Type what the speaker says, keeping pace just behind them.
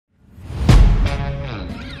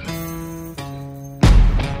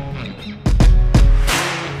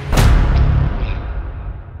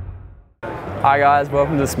Hi guys,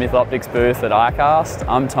 welcome to the Smith Optics booth at iCast.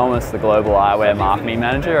 I'm Thomas, the Global Eyewear Marketing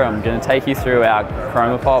Manager. I'm going to take you through our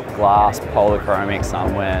ChromaPop glass polychromic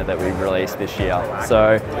sunwear that we've released this year.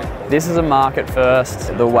 So this is a market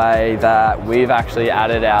first, the way that we've actually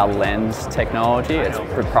added our lens technology. It's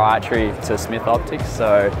proprietary to Smith Optics,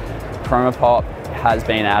 so ChromaPop has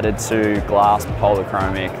been added to glass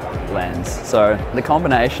polychromic lens. So the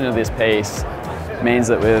combination of this piece means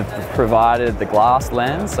that we've provided the glass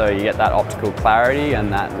lens, so you get that optical clarity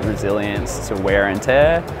and that resilience to wear and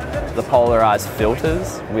tear. The polarized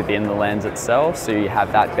filters within the lens itself, so you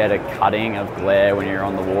have that better cutting of glare when you're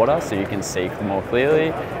on the water, so you can see more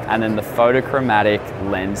clearly. And then the photochromatic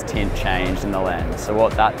lens tint change in the lens. So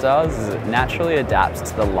what that does is it naturally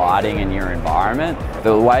adapts to the lighting in your environment.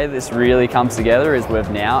 The way this really comes together is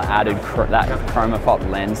we've now added that ChromaPop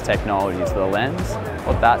lens technology to the lens.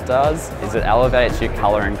 What that does is it elevates your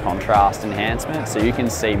color and contrast enhancement, so you can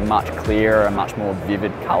see much clearer and much more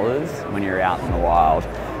vivid colors when you're out in the wild.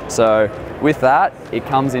 So with that, it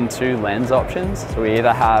comes in two lens options. So we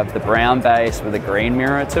either have the brown base with a green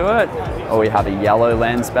mirror to it, or we have a yellow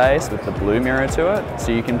lens base with the blue mirror to it.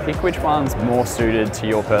 So you can pick which one's more suited to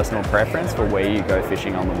your personal preference for where you go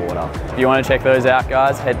fishing on the water. If you want to check those out,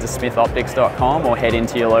 guys, head to smithoptics.com or head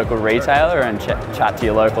into your local retailer and chat to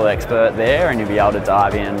your local expert there, and you'll be able to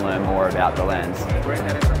dive in and learn more about the lens.